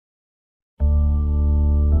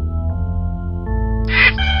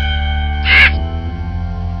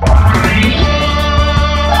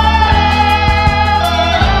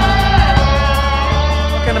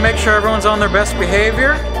everyone's on their best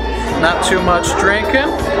behavior. Not too much drinking.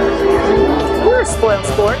 We're a spoiled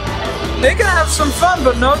sport. They can have some fun,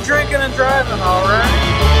 but no drinking and driving, all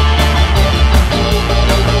right?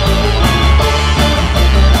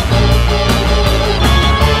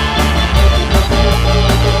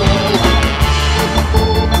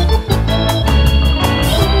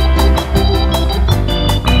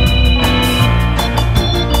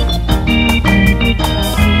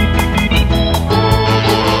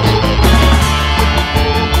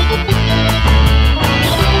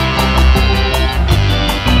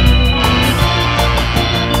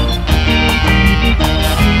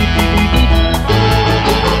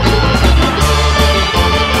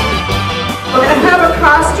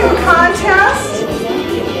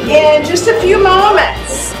 In just a few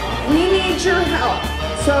moments. We need your help.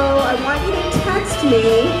 So I want you to text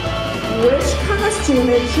me which costume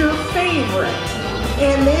is your favorite.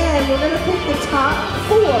 And then we're going to pick the top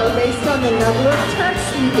 4 based on the number of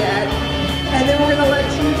texts you get. And then we're going to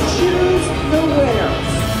let you choose the winners.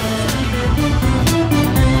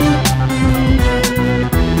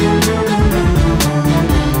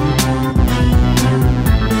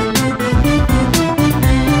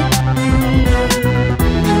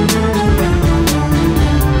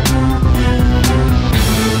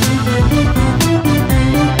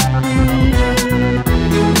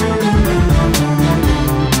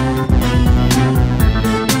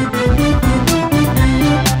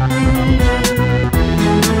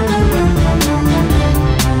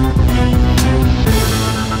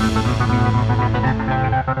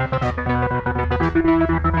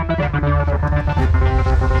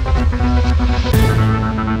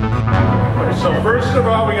 So first of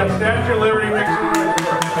all, we got Statue of Liberty mixed in.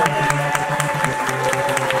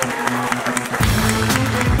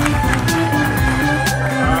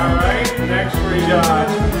 All right, next we got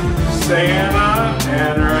Santa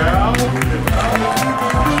and her elf.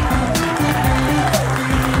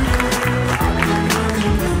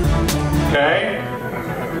 Okay.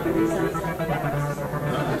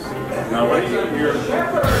 Now what is it? You're a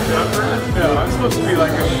shepherd? No, I'm supposed to be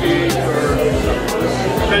like a sheep or...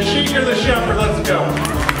 The sheep or the shepherd, let's go.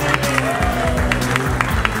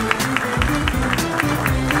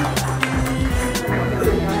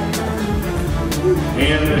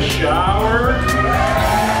 In the shower.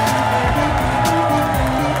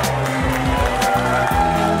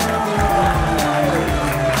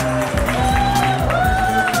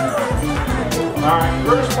 All right,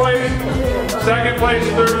 first place, second place,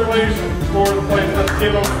 third place, fourth place. Let's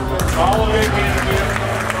give them all of it again.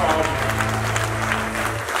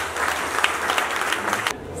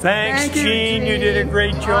 Thanks, Gene. You did a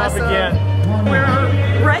great job again.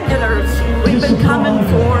 We're regulars. We've been coming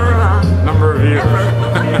for a number of years.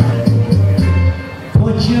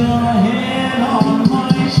 Put your hand on my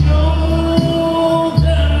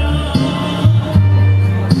shoulder,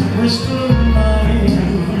 whisper in my ear.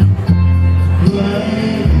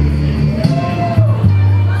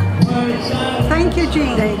 Thank you,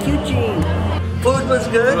 Gene. Thank you, Gene. Food was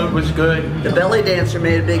good. Food was good. The belly dancer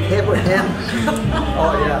made a big hit with him.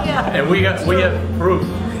 Oh yeah. And we have proof.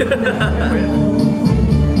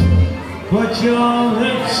 Put your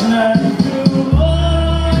lips next to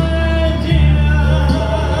mine, dear.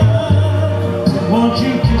 Won't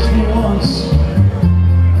you kiss me once,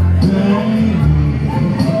 baby?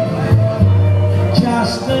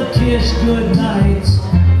 Just a kiss, good night.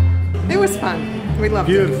 It was fun. We loved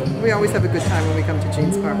Beautiful. it. We always have a good time when we come to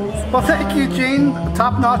Gene's parties. Well, thank you, Gene.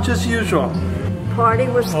 Top notch as usual. Party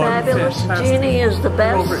was fabulous. Jeannie is the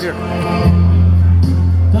best. Over here.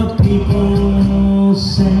 The people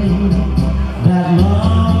say that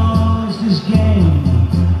love's this game,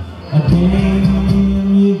 a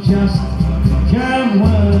game you just can't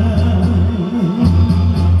win.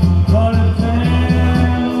 But if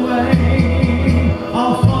anyway,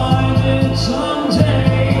 I'll find it someday.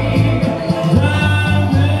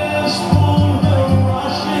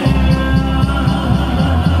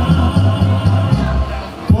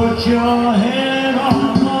 Put your hand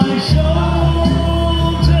on my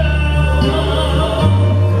shoulder,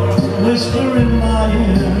 whisper in my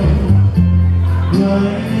ear.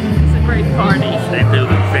 It's a great party. They did a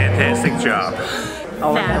fantastic job.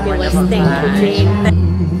 Fabulous. Thank you, Gene.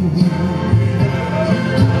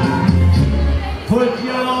 Put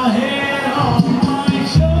your hand on my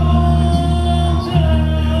shoulder,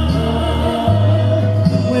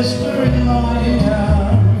 whisper in my ear.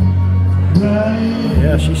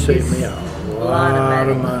 Yeah, she saved me a lot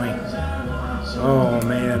of money. Oh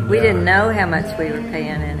man. We didn't know how much we were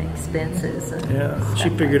paying in expenses. Yeah, she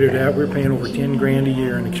figured it out. We were paying over 10 grand a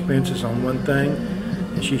year in expenses on one thing.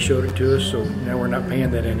 and she showed it to us, so now we're not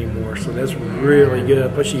paying that anymore. So that's really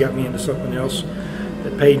good. Plus she got me into something else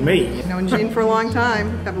that paid me. Known Jean for a long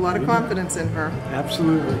time, have a lot of confidence in her.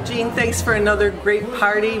 Absolutely. Jean, thanks for another great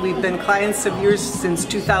party. We've been clients of yours since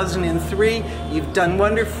 2003. You've done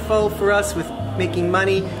wonderful for us with making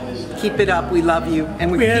money. Keep it up. We love you.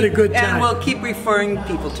 And we had a good time. And we'll keep referring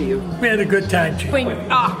people to you. We had a good time, Jean.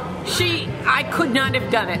 I could not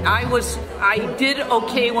have done it. I did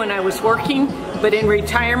okay when I was working, but in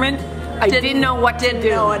retirement, I didn't know what to do.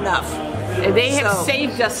 Didn't know enough. They have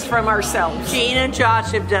saved us from ourselves. Jean and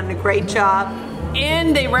Josh have done a great job.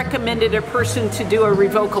 And they recommended a person to do a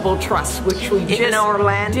revocable trust, which we just in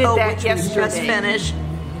Orlando, did that which yesterday. we just finished.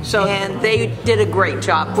 So, and they did a great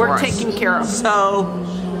job for us. We're taken care of. So,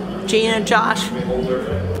 Jean and Josh,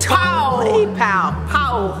 totally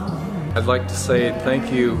pow. I'd like to say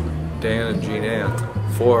thank you, Dan and Jean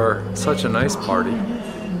Ann, for such a nice party,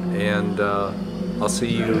 and I'll see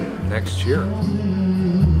you next year.